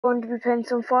Going to be playing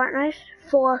some Fortnite,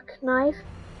 forknife,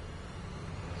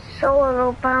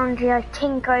 solo boundary. I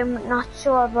think, I'm not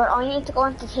sure, but I need to go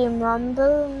into Team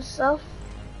Rumble and stuff.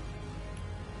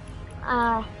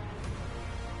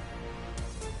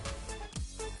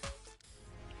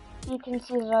 You can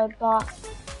see that I bought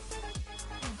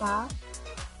that.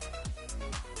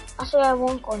 Actually, I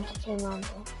won't go into Team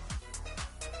Rumble.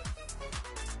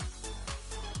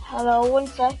 Hello, one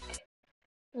sec,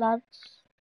 lads.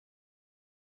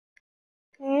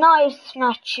 Nice,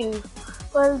 Matthew.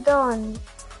 Well done.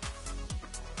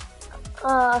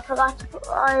 I forgot to put,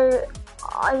 I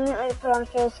didn't really put on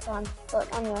face cam,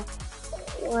 but anyway,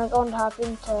 we're going to hop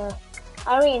into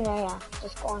arena, yeah,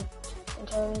 just going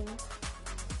into arena.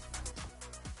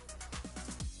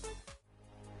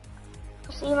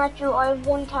 See, Matthew, I have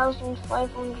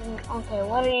 1,500, okay,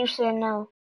 what are you saying now?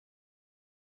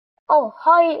 Oh,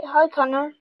 hi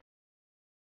Connor.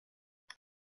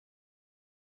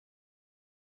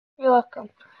 You're welcome.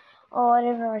 Oh,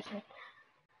 whatever I said.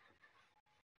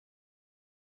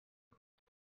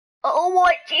 Oh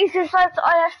my Jesus,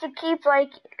 I have to keep,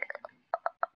 like,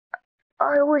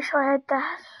 I wish I had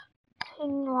that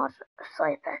thing what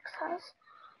Cypex has.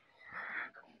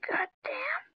 God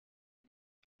damn.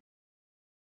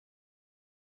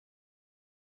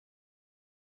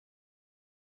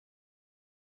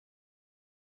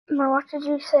 Well, what did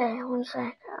you say? One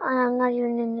sec. I am not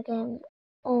even in the game.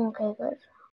 Oh, okay, good.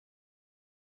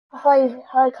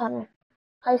 Hi Connor.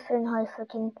 Hi Finn, hi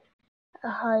freaking,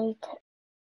 hi.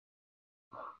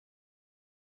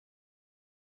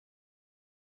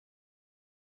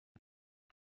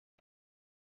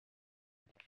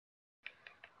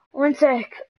 One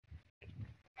sec.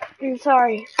 I'm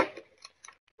sorry.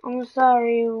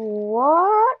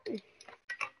 What?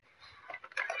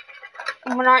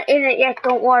 We're not in it yet,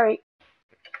 don't worry.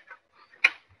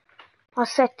 I'll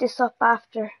set this up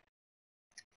after.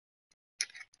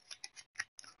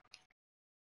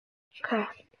 Okay.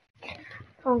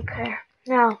 Okay.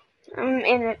 Now, I'm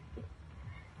in it.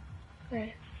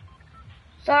 Okay.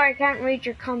 Sorry, I can't read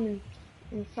your comments.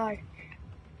 I'm sorry.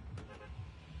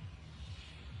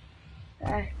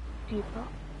 People.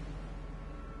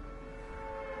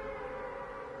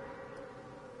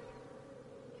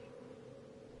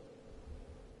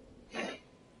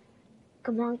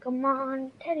 Come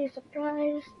on, Teddy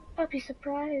surprise, puppy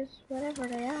surprise, whatever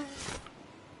they are.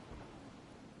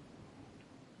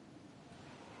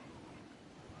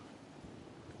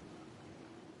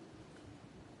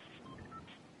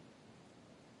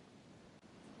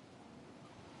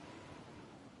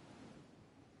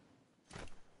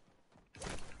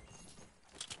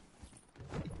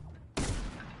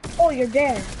 Oh, you're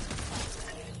there.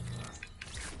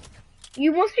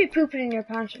 You must be pooping in your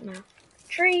pants right now.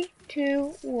 3,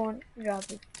 2, 1, drop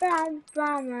it. Bam,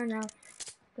 bam, now.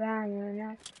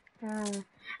 Bam, bam.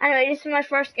 Anyway, this is my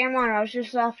first game on. I was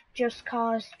just off Just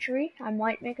Cause 3. I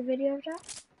might make a video of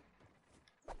that.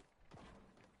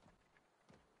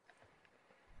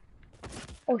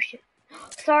 Oh shit.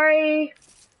 Sorry.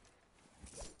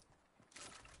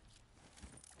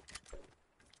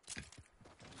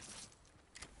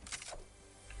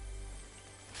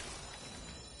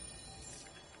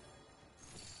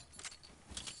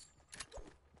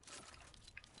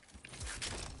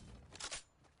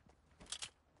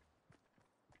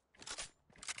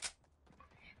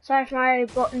 Sorry if my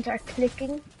buttons are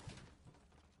clicking.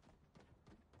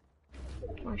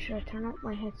 Or should I turn up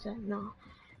my headset? No.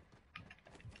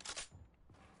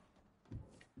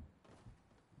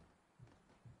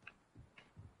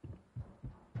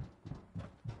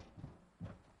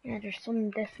 Yeah, there's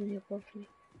someone definitely above me.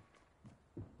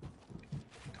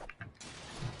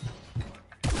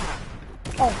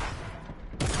 Oh.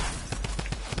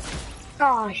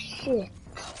 Oh shit.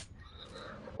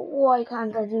 Why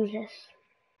can't I do this?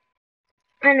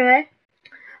 Anyway.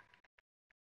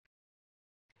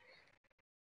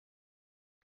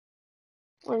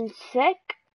 One sec.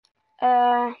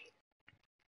 Oh,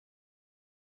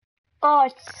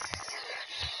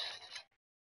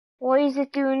 why is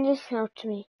it doing this now to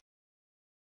me?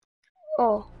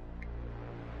 Oh.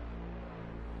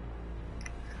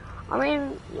 I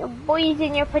mean, your boys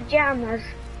in your pajamas.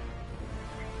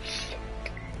 Shit.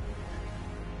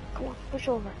 Come on, push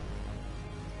over.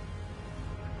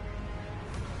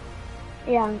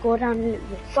 Yeah, and go down a little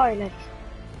bit. Sorry, lads.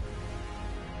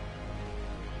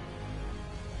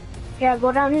 Yeah,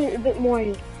 go down a little bit more,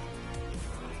 you.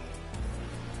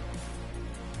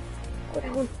 Go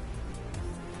down.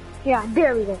 Yeah,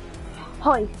 there we go.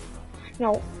 Hi.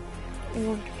 No. I'm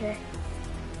going to play.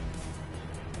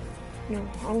 No,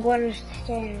 I'm going to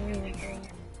stay in the area.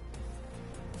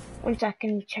 1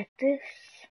 second, check this.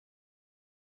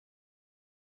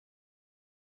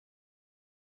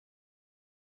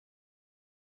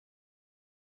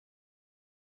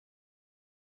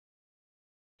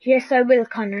 Yes, I will,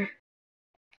 Connor.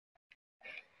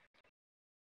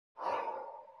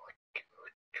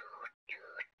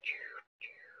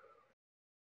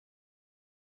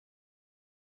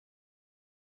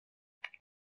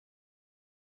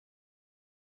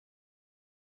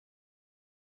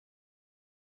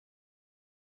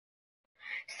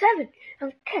 Seven.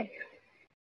 Okay.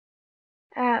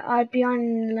 I'll be on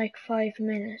in like 5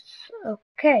 minutes.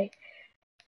 Okay.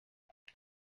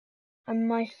 I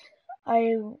might.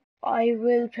 I. I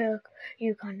will pick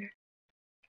you, Connor.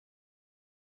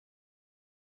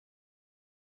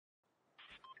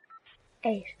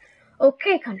 8.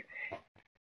 Okay,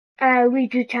 Connor. We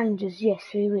do challenges. Yes,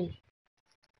 we will.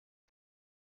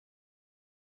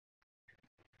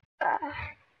 Uh,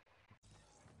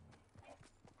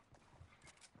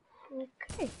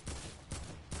 okay.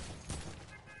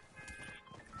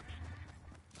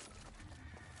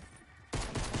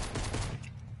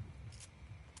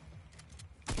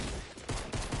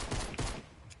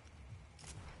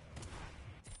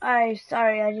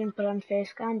 Sorry I didn't put on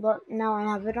face cam, but now I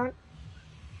have it on.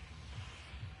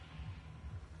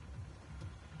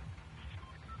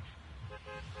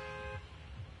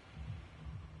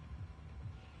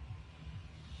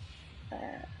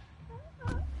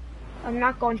 I'm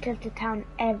not going to the town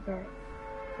ever.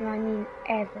 And I mean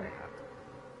ever.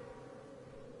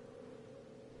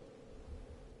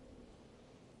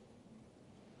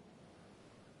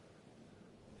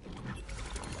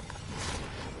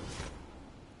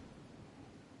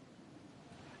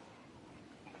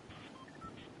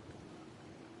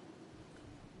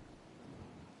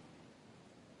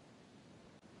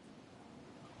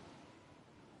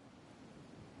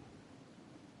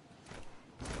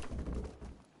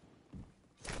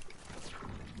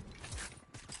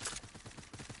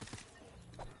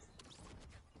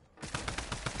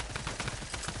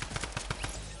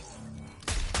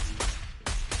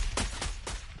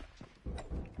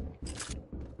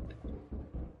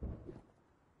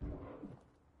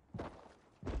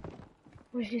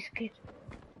 Where's this kid?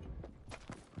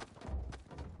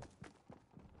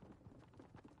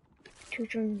 Two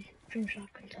drum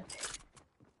shotguns up there.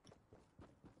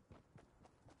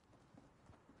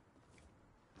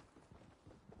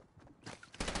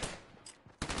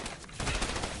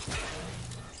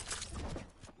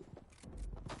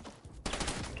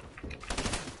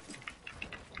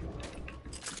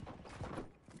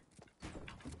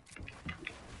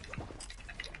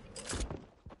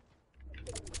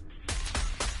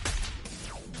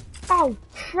 Oh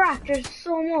crap, there's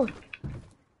so much.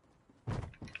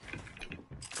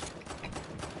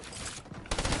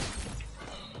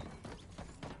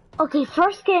 Okay,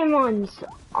 first game on,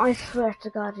 I swear to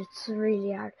God, it's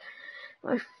really hard.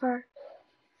 My first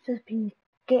flipping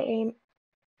game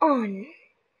on.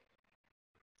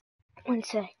 1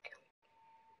 sec.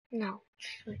 No.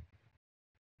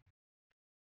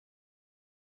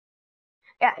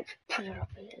 Yeah, just put it up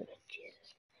a little bit,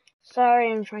 Jesus.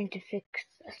 Sorry, I'm trying to fix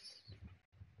this.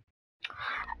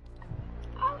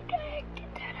 How did I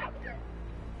get that happen?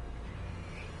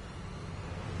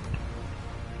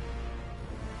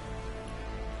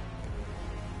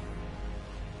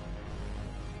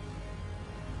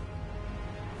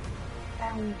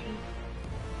 Bounty.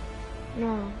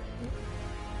 No.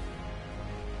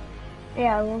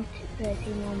 Yeah, I won't play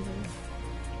Team London.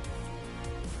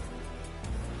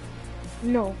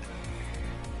 No.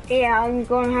 Yeah, I'm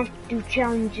gonna have to do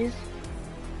challenges.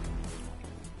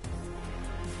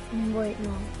 Wait,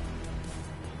 no.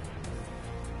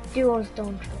 Duos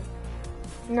don't show.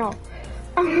 No.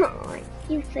 I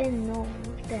keep saying no.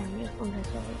 Damn, this one has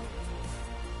all.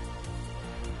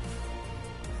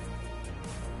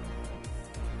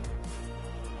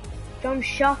 Them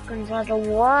shotguns are the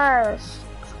worst.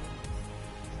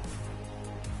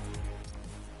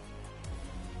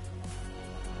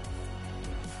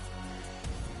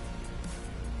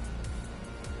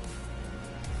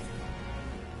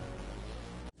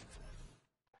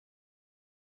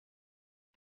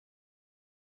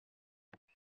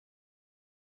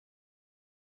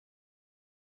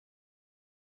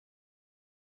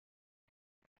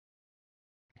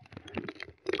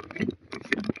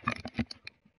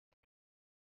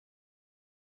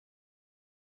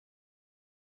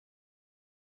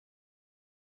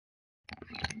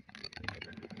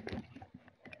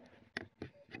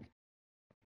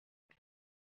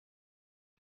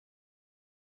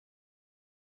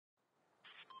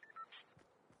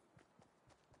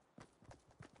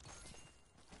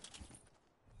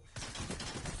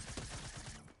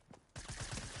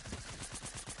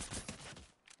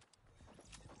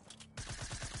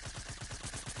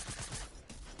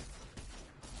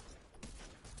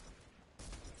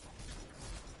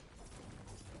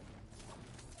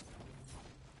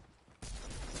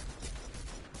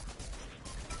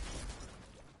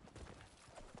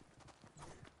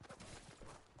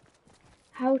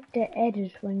 how to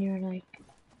edit when you're like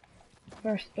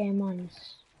first game on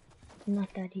is not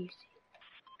that easy.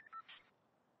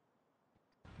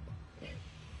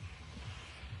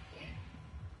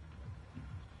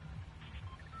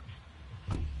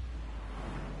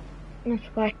 Let's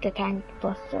go to tank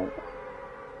plus server.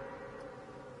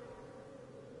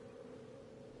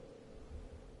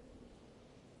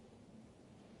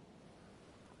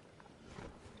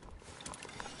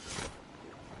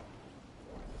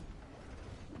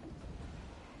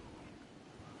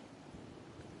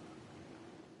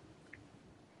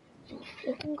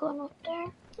 Flipping gun up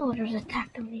there. Oh, there's a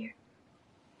attack down here.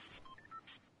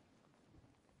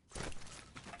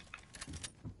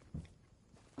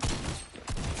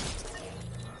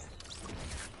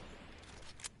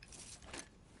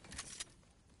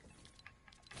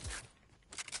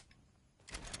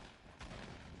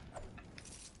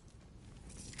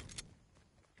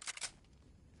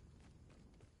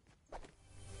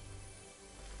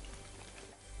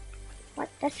 What?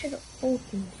 That should have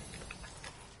opened.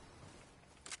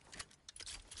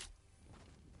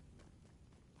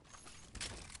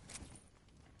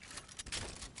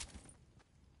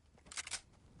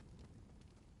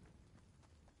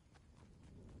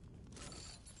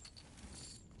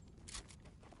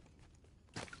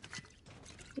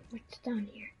 What's down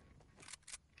here?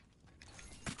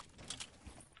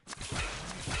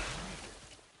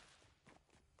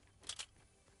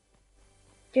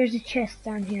 There's a chest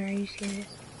down here. Are you serious?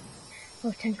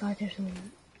 Oh, thank God there's no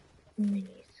minis,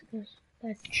 because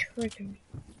that triggered me.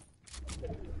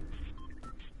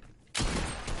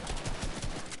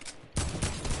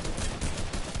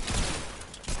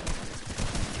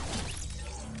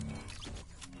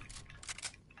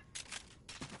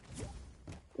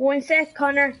 One sec,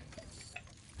 Connor.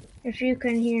 If you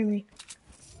can hear me.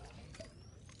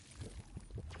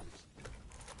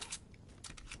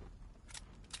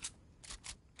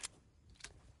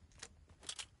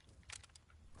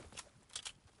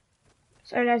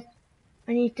 So I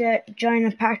need to join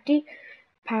a party.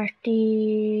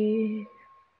 Party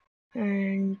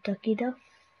and Ducky Duff.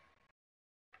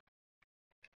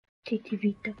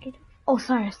 TTV Ducky Duff. Oh,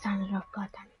 sorry, I standed up. God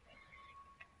damn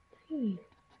it.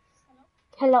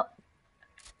 Hello.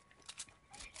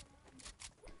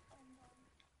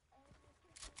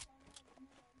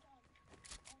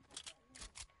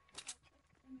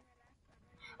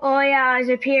 Oh yeah, I was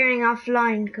appearing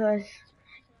offline because.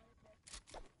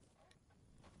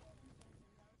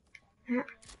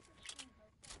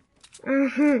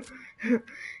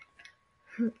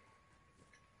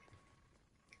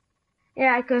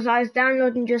 Yeah, because I was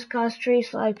downloading Just Cause 3,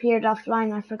 so I appeared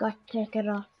offline. I forgot to take it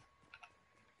off.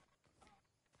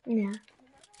 Yeah.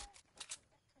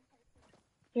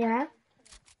 Yeah.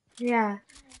 Yeah.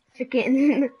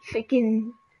 Freaking.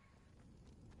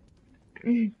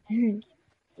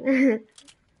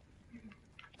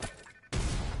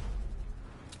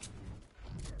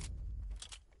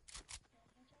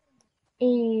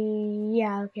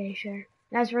 Yeah, okay, sure.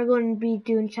 As we're going to be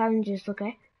doing challenges,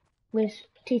 okay? With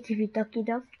TTV Ducky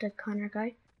Duff, the Connor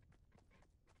guy.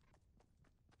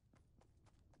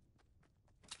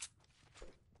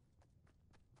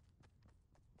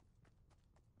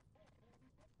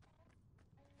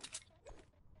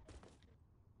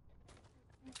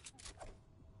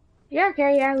 Yeah,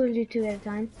 okay, yeah, we'll do 2 at a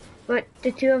time. But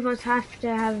the 2 of us have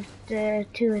to have the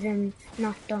 2 of them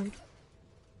not done.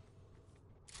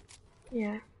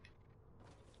 Yeah.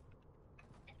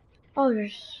 Oh,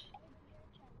 there's...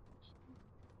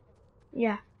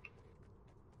 Yeah.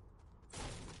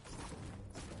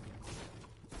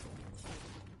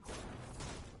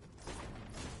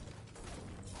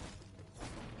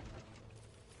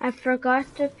 I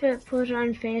forgot to put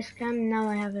on face cam, now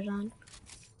I have it on.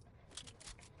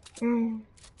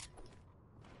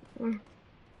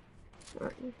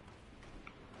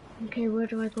 Okay, where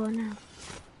do I go now?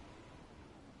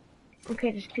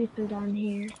 Okay, there's people down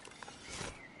here.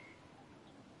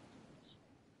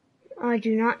 I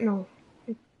do not know.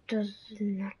 It does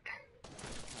not.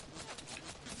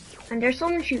 And there's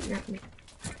someone shooting at me.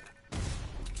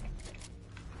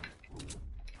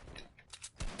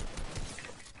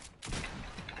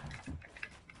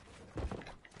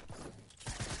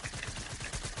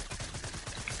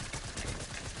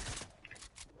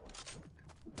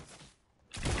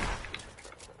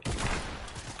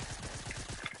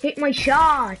 Hit my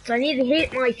shots! I need to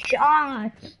hit my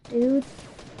shots, dude.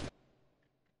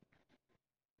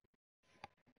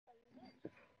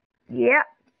 Yeah.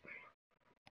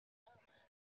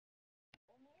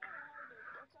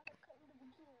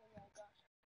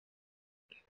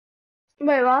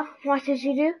 Wait, what? What did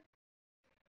you do?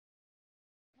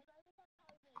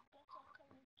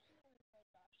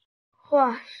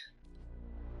 What?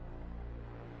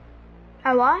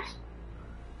 I what?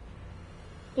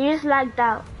 You just lagged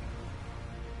out.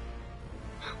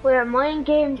 Wait, am I in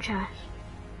game chat?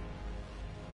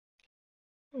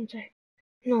 One sec.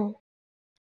 No.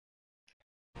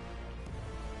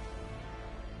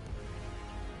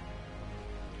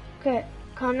 Okay,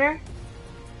 Connor.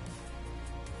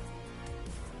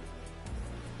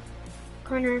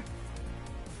 Connor.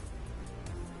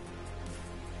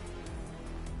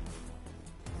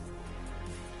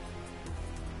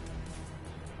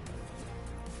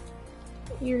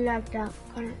 You lagged out,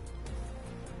 Connor.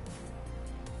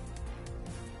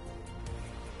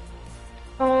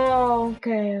 Oh,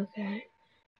 okay.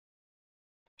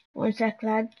 One sec,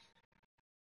 lads.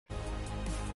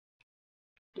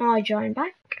 I join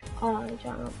back. Hello.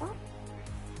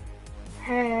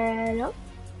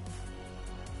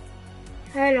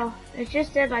 Hello. It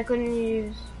just said I couldn't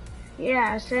use.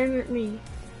 Yeah, same with me.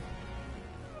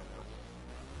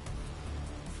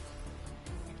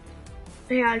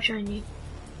 Here, I'll join you.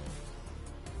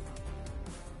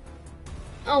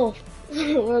 Oh,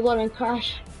 we're gonna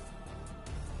crash.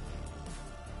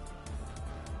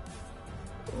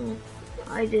 Oh,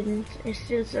 I didn't. It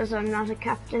still says I'm not a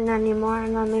captain anymore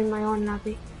and I'm in my own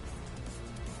lobby.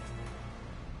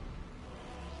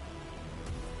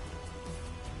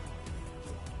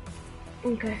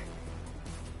 Okay.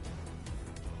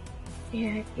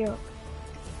 Yeah, yo.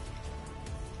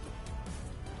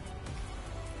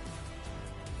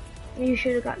 You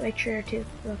should have got my chair too.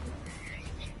 Look.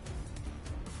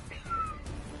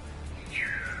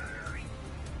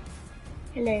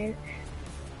 Hello.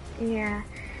 Yeah.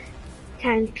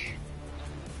 Thanks.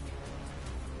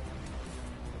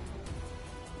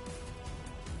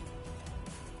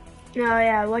 No,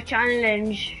 yeah, what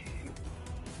challenge?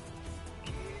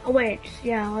 Oh wait,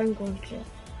 yeah, I'm going to.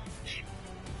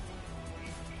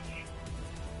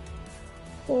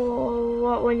 Oh,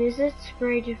 what one is it?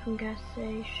 Spray different gas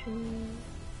station.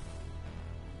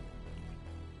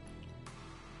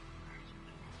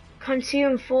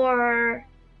 Consume 4.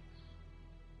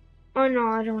 Oh no,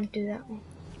 I don't want to do that one.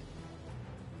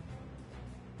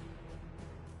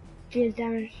 Deal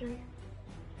damage.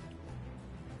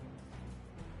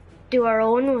 Do our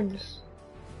own ones.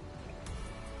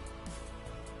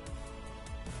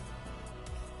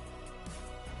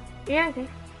 Yeah,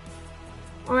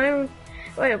 okay.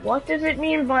 Wait, what does it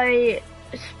mean by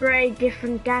spray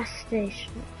different gas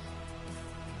stations?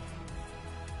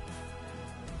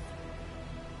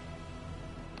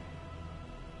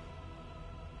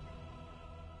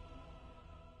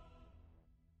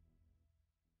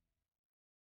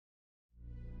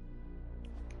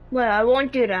 Well, I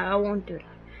won't do that.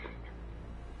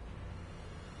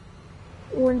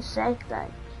 One sec,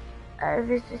 that.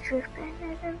 Is the truth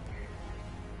behind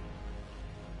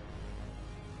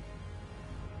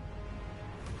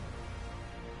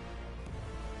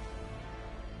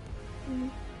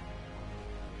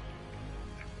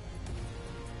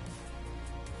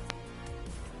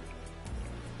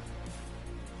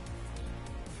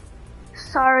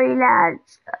Sorry,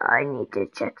 lads. I need to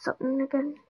check something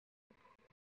again.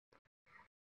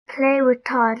 Play with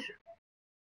Todd.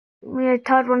 Yeah,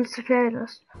 Todd wants to play with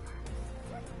us.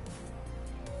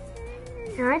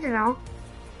 I don't know.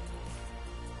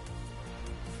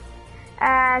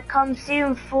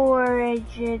 Consume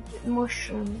 4-edged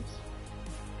mushrooms.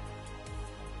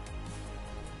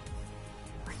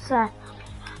 What's that?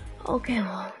 Okay,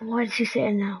 well, what is he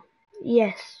saying now?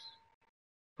 Yes.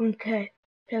 Okay.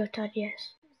 Play with Todd,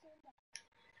 yes.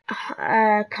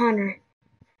 Connor.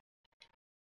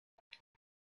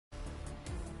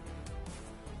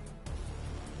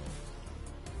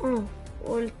 Oh,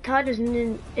 well, Todd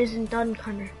isn't done,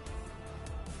 Connor.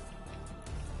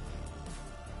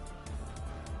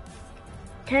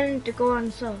 Tell him to go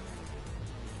on sub.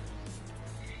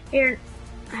 Here,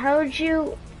 how'd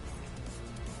you...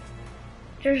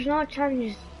 There's no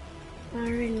challenges I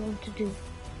really want to do.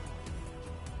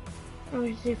 Or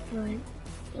zipline.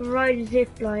 Ride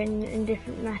zipline in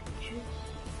different matches.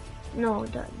 No,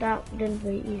 that didn't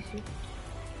be easy.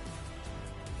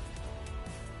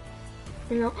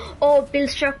 You know, oh, build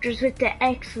structures with the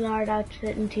XLR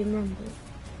outfit in Team Rumble.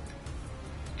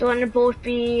 Don't want to both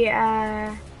be,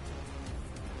 yeah.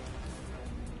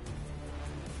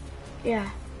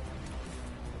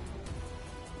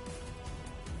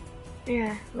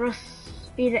 Yeah, Russ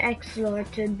be the XLR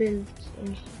to build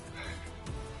and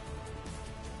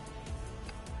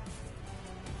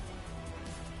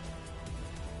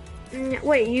stuff.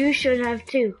 Wait, you should have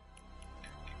too.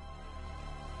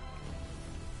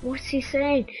 What's he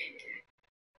saying?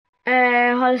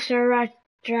 Holster rat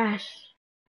dress.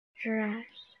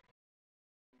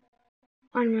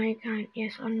 On my account,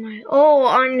 yes, on my... Oh,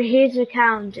 on his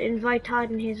account. Invite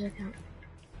Todd on his account.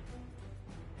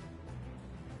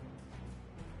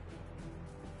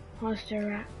 Hoster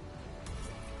rat.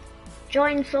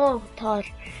 Join Soul, Todd.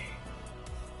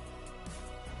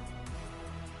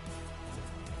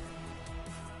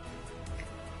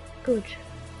 Good.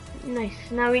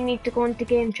 Nice. Now we need to go into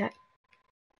game chat.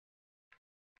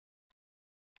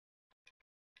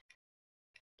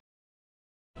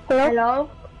 Hello?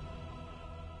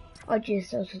 Oh jeez,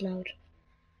 that was loud.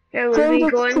 There will be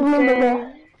going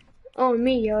to... Oh,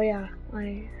 me, oh yeah.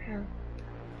 I have...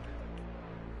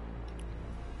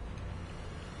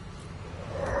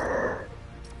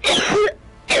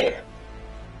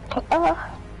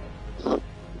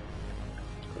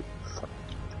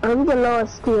 I'm the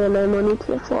lowest tier and I'm only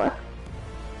tier 4.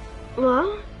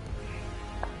 What?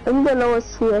 I'm the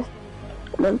lowest tier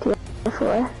and I'm tier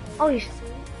 4. Oh, you...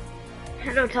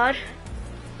 Hello, Todd.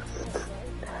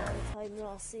 I'm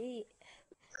Rossi.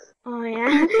 Oh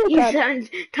yeah,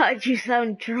 Todd, you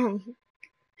sound drunk.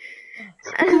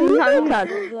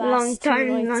 long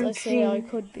time nights not I say I seen.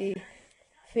 could be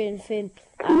Finn.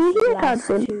 After the last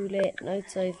 2 late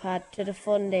nights I've had to the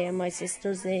fun day and my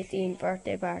sister's 18th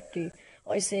birthday party,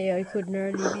 I say I could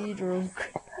nearly be drunk.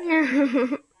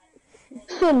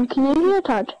 Finn, can you hear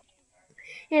Todd?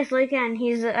 Yes, I can.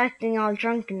 He's acting all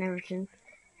drunk and everything.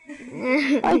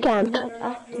 I can't. Not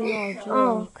acting all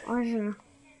Oh, drunk. I don't know.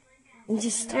 I'm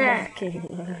just talking.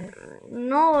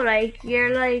 No, like,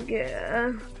 you're like,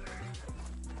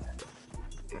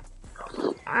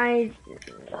 I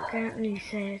can't really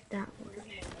say it that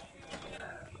much.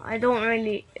 I don't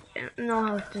really know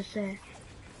how to say it.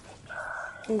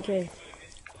 Okay.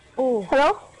 Oh,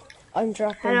 Hello? I'm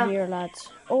dropping Hello. here, lads.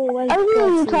 Oh, well, I'm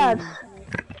hearing Todd.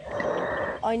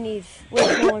 I need...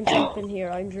 Wait, no, I'm dropping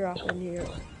here.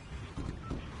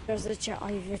 There's a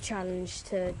I have a challenge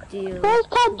to deal Where's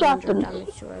Todd 200 dropping?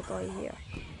 damage to a guy here.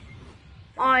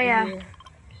 Oh yeah, Here.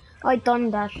 I done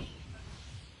that.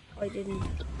 I didn't.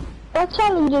 What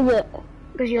challenge is it?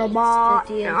 Cause you're To bot.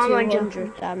 deal I'm on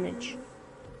 200 damage.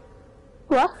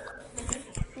 What?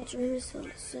 My dream is still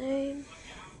the same.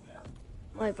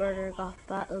 My brother got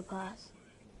battle pass.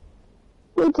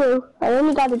 Me too. I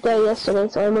only got it there yesterday,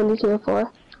 so I'm only tier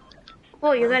 4.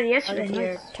 Oh, you got it I'm yesterday.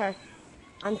 tier Nice.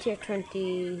 I'm tier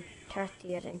 30,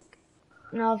 I think.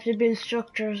 Now if there been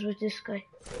structures with this guy.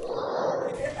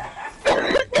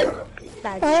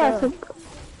 That's Oh, sure.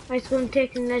 I was going to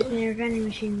take a legendary vending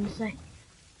machine in a sec.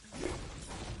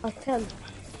 I'll tell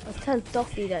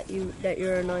Duffy that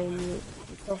you're annoying me.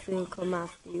 Duffy will come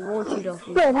after you, won't you,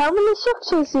 Duffy? Wait, how many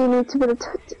structures do you need to build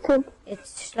a Finn?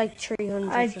 It's like 300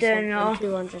 I or don't something. know.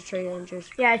 200, 300.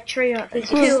 Yeah, 200. It's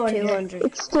 200.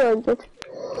 It's 200.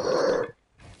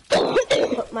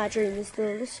 But my dream is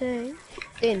still the same.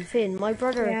 Finn, my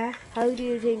brother, Yeah. how do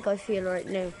you think I feel right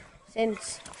now?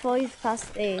 Since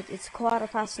 8:05, it's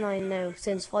 9:15 now.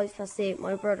 Since 8:05,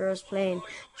 my brother is playing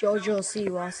JoJo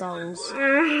Siwa songs.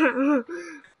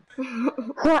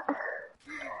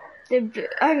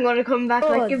 I'm gonna come back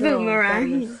like a no,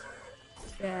 boomerang.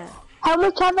 Yeah. How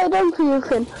much have I done for you,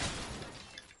 Finn?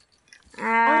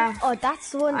 Oh,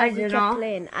 that's the one I that we don't kept know.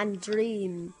 playing. And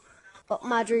Dream. But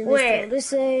my dream is Wait. still the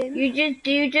same.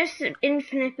 Do you just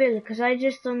infinite build? Cause I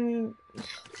just done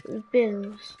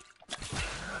builds.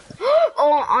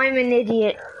 Oh, I'm an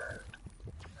idiot.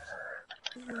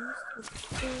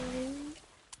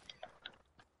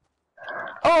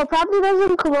 Oh, it probably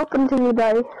doesn't come up until you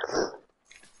die.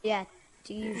 Yeah, it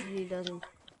usually doesn't.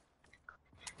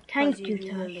 Thank Because you,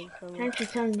 you Tosh. really come up. Thanks for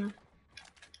telling me.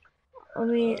 I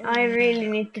mean, I really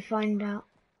need to find out.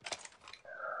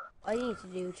 I need to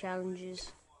do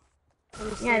challenges.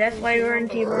 Yeah, that's why we're in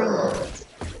Team Rumble.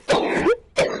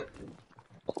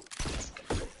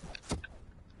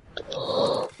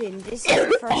 Finn, this is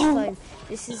the first time,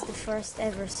 this is the first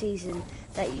ever season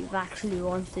that you've actually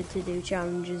wanted to do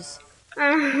challenges.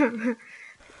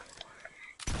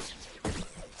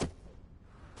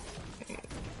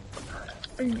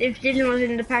 If Dylan was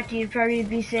in the party, he'd probably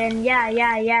be saying, yeah.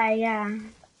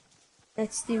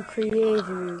 Let's do creative.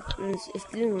 If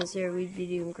Dylan was here, we'd be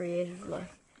doing creative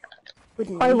life.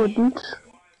 Wouldn't we? I wouldn't.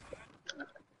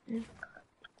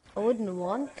 I wouldn't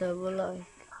want to, but like...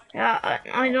 Yeah,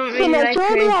 I don't Finn, really I like surely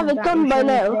creative have it that done much by when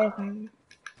I now. play them.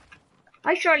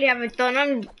 I surely have it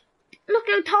done. Look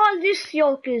how tall this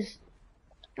yoke is.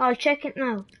 I'll check it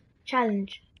now.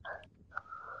 Challenge.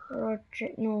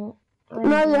 No.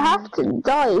 No, you have to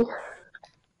die.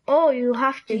 Oh, you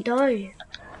have to die.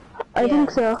 I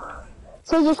think so.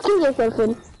 So just kill yourself,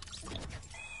 Finn.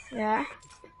 Yeah.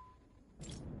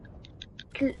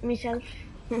 Kill myself.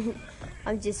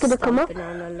 I'm just Did it come up? stomping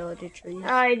on a load of trees.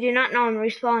 I do not know I'm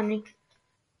respawning.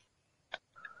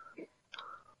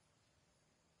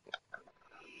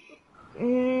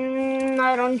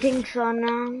 I don't think so,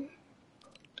 no.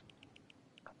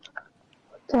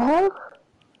 The hell?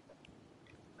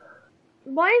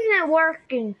 Why isn't it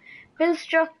working? Build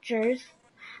structures.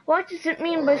 What does it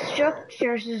mean by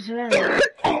structures as well?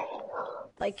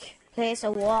 Like, place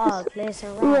a wall, place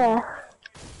a ramp. Yeah.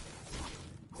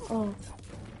 Oh.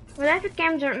 Well, Epic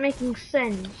Games aren't making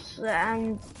sense,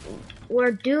 and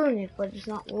we're doing it, but it's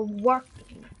not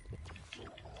working.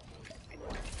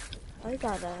 I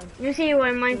got a... You see why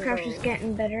Minecraft is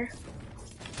getting better?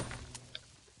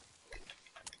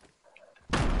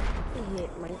 I hate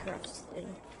Minecraft still.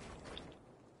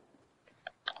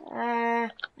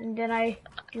 And then I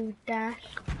do that.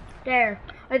 There.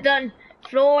 I done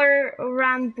floor,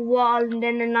 ramp, wall, and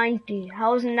then a 90.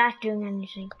 How isn't that doing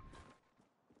anything?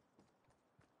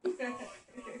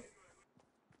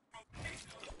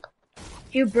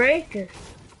 You break it.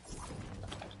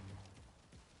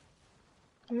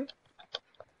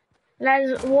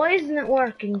 Lads, why isn't it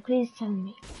working? Please tell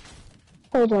me.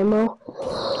 I don't know.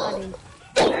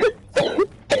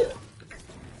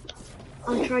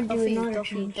 I'll try to do another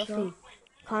Duffy, change. Duffy.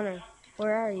 Connor,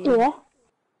 where are you? Yeah.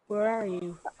 Where are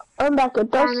you? I'm back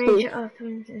at Dusty. Damage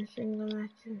offense and single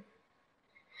action.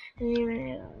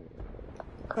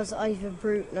 Cause I've a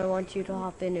brute and I want you to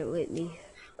hop in it with me.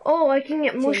 Oh, I can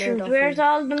get mushrooms. Duffy. Where's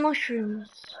all the mushrooms?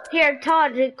 Here,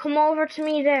 Todd, come over to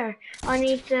me there. I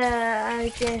need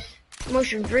to get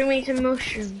mushrooms. Bring me some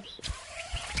mushrooms.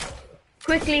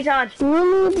 Quickly, Todd.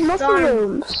 You need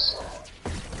mushrooms.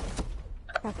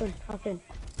 Hop in.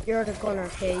 You're the gunner,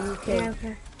 okay? You can. Yeah,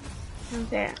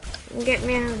 okay. Get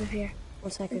me out of here.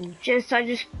 1 second. Just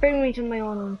bring me to my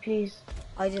own one, please.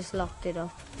 I just locked it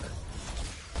up.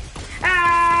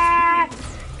 Ah!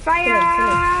 Fire!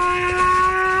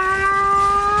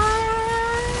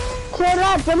 Okay,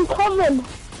 lads, I'm coming.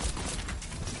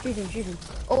 Shoot him.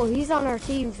 Oh, he's on our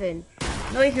team, Finn.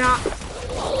 No, he's not.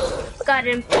 Got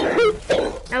him.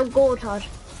 Now go, Todd.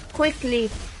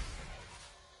 Quickly.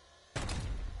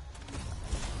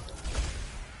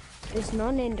 There's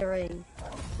none in the ring.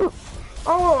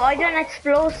 Oh, I done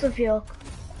explosive here.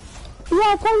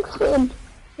 Yeah, thanks, Finn.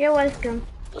 You're welcome.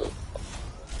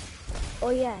 Oh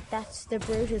yeah, that's the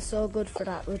brute is so good for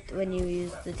that when you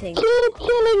use the thing. Keep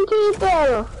killing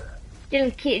people.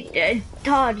 Didn't keep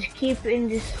Todd. Keep in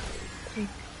this thing.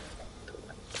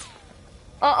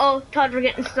 Uh-oh, Todd, we're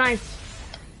getting sniped.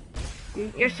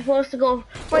 You're supposed to go.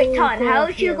 Wait, Todd,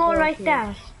 how'd you go like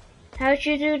that? How'd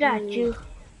you do that? You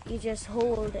just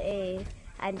hold A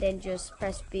and then just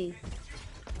press B.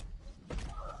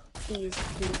 Easy.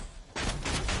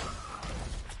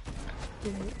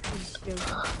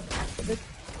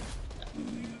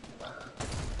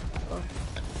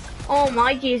 Oh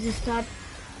my Jesus, Todd.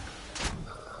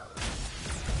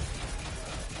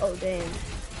 Oh damn.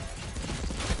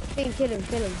 Finn, kill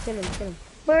him.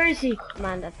 Where is he?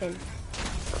 Man, that Finn.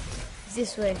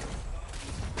 This way.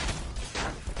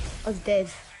 I'm dead.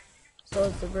 So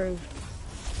is the broom.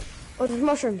 Oh, there's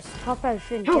mushrooms. Hop out,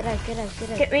 Finn. Get out.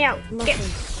 Get me out.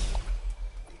 Mushrooms.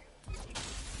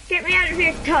 Get me out of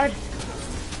here, Todd.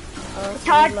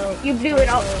 Todd, you blew it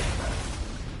up.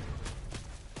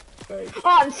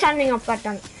 Oh, I'm standing up,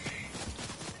 goddammit.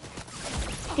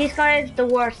 These guys have the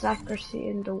worst accuracy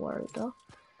in the world, though.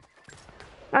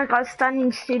 Like, I was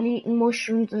standing still eating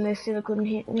mushrooms and they still couldn't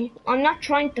hit me. I'm not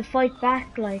trying to fight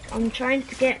back, like, I'm trying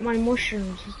to get my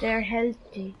mushrooms. They're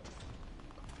healthy.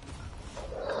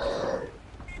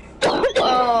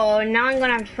 Oh, now I'm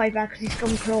gonna have to fight back because he's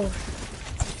come close.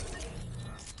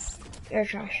 You're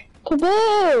trash.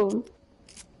 Kaboom!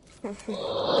 You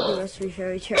must be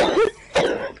very true.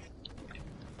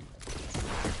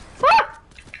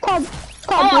 Todd,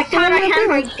 Oh, do I you still thought have I your had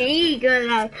my brush? deagle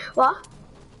now. What?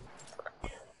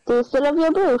 Do you still have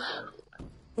your brush?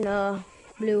 No,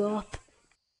 blew up.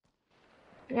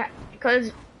 Yeah,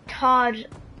 because Todd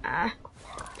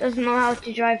doesn't know how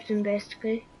to drive them,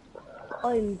 basically.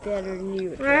 I'm better than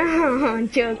you. I'm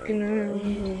joking.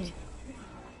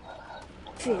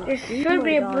 There should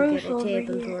be a Bruce get a over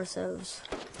table here. to ourselves.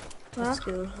 What? That's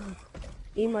cool.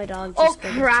 Me and my dog Oh, just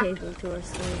got crap. a table to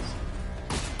ourselves.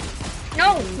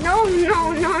 No.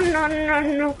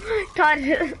 Todd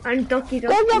and Ducky.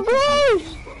 There's a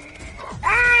brush!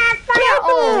 Ah, fire!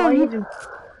 Oh, I hit him.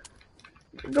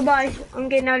 Goodbye. I'm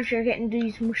getting out of here, getting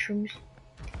these mushrooms.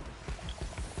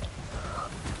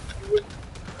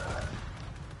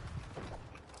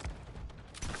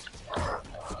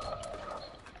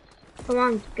 Come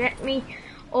on, get me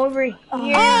over here.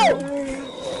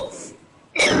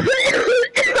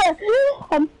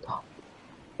 I'm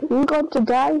going to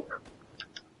die.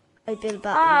 I built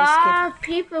that Ah,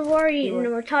 people were eating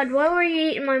them. Todd, why were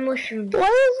you eating my mushrooms? Why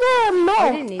is there a I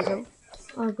moth? didn't eat them.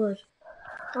 Oh, good.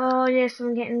 Oh, yes,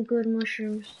 I'm getting good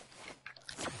mushrooms.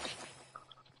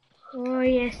 Oh,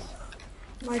 yes.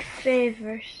 My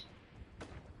favourite.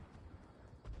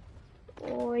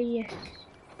 Oh, yes.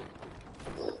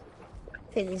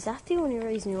 Phil, is that the only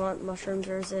reason you want mushrooms,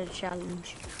 or is it a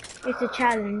challenge? It's a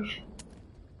challenge.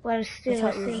 But still,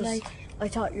 I still like. I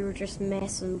thought you were just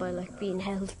messing by like being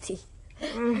healthy.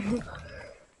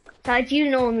 Todd, you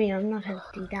know me, I'm not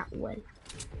healthy that well.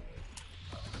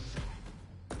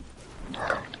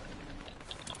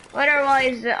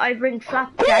 Otherwise, I bring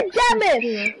flapjacks. Damn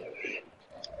it!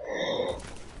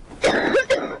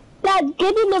 Dad,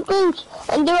 get in the booth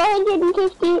and do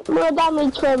 150 more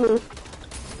damage for me.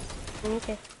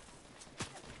 Okay.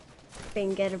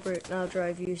 Then get a brute and I'll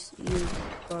drive you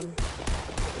run.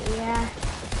 Yeah.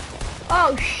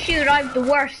 Oh shoot, I have the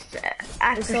worst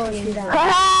accuracy in that.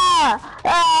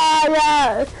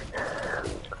 Yeah.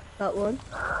 Got one?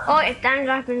 Oh, if that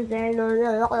happens there, no.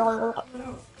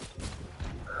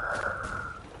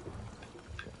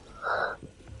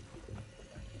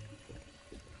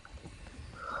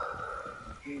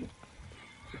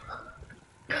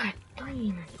 God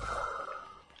damn it.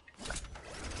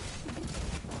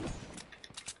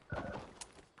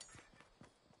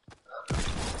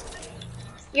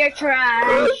 You're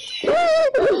trash.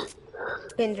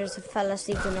 Then there's a fella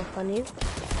sneaking up on you.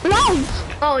 Lads!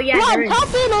 Oh yeah, Lads, there is. hop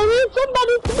in, I need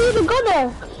somebody to be the gunner.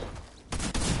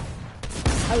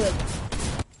 I will.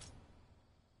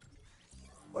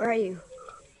 Where are you?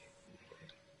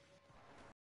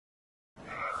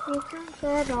 You can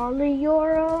get all of your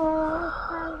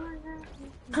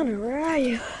Connor, where are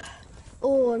you?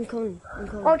 Oh, I'm coming.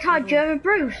 Oh, Todd, do you have a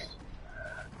Bruce?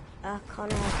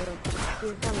 Connor has it up.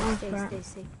 You're coming,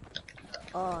 stay.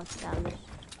 Oh, damn it.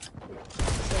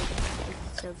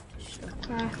 Help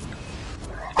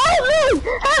me!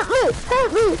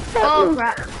 Oh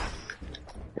crap.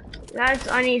 Lads,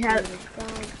 I need help.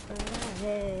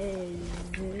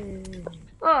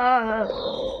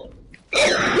 Oh.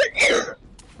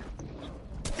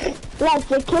 Lads,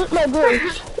 they killed my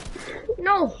Bruce.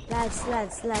 No. Lads,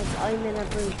 I'm in a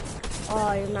brute.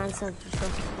 Oh, your man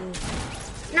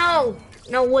self-destructed. No,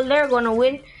 well they're gonna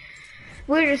win.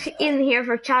 We're just in here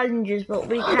for challenges, but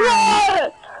we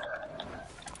can't.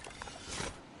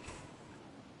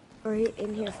 We're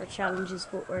in here for challenges,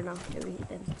 but we're not doing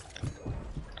them.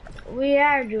 We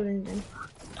are doing them,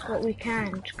 but we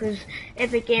can't, because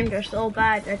Epic Games are so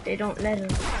bad that they don't let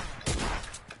us.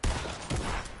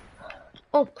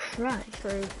 Oh crap.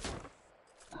 True.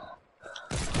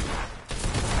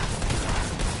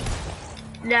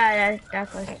 That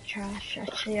guy's trash,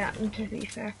 actually, to be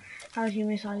fair. How did you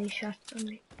miss all these shots from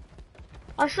me?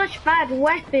 Oh, such bad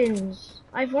weapons!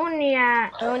 I only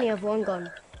have one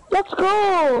gun. Let's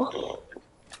go!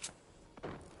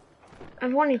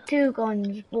 I've only 2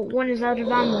 guns, but one is out of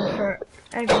ammo for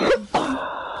everything.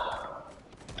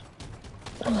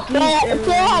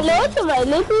 Say hello to my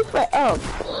little friend. Oh.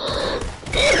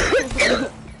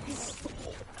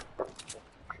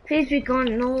 Please be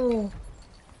gone, no.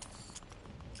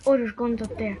 Oh, there's guns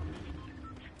up there.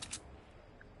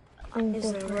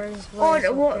 Is there?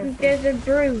 Where's there's a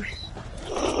Bruce.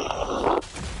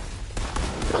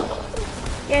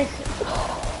 Yes.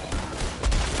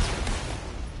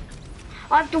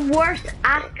 I have the worst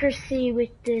accuracy with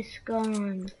this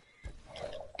gun.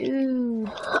 Dude. I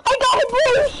got a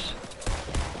Bruce!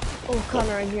 Oh,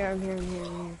 Connor, I'm here.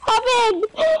 Hop in!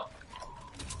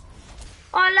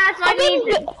 Oh, lads, I need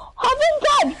it. Hop in,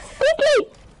 Dad! Quickly!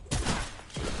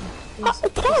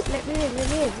 Let me in.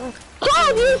 Look.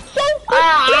 Dad, you're so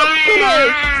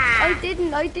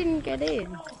I didn't get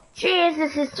in.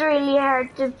 Jesus, it's really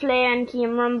hard to play on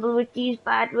Team Rumble with these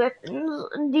bad weapons.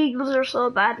 And the Eagles are so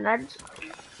bad, lads.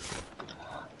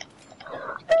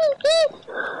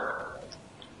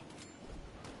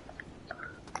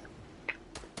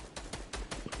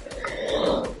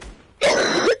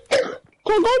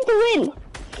 We're going to win.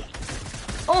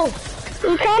 Oh,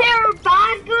 they're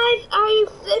bad guys? Are you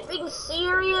flipping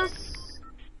serious?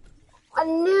 A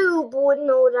noob would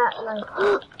know that, like.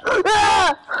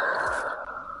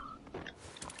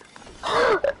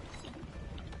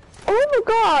 Oh my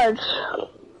god.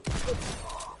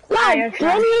 Lads, do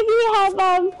any of you have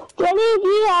an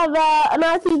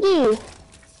RPG?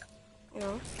 No.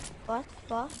 What?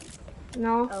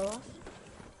 No. Oh, what?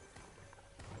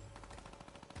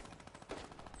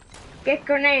 Get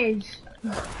grenades.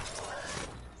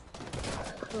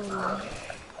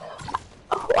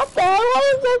 What the hell? Why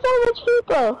is there so much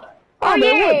people? Oh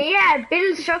there would. yeah.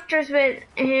 Build structures with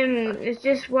him. It's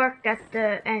just worked at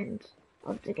the end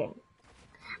of the game.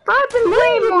 But I've been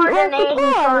way Mine more didn't than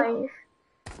work at all. 85.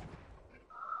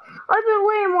 I've been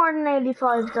way more than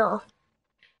 85 though.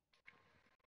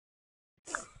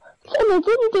 And it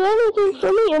didn't do anything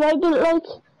for me, and I built like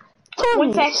tons.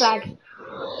 One sec, lad.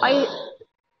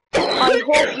 I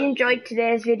hope you enjoyed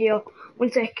today's video.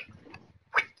 One sec.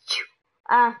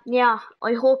 Yeah,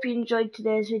 I hope you enjoyed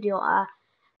today's video.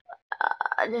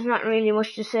 There's not really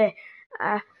much to say.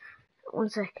 One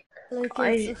sec. Like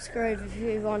and subscribe if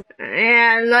you want.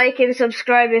 Yeah, like and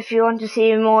subscribe if you want to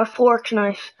see more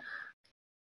forknife.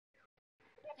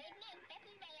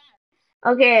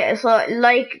 Okay, so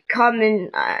like, comment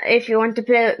if you want to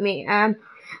play with me.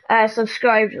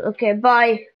 Subscribe. Okay,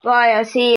 bye. I'll see you.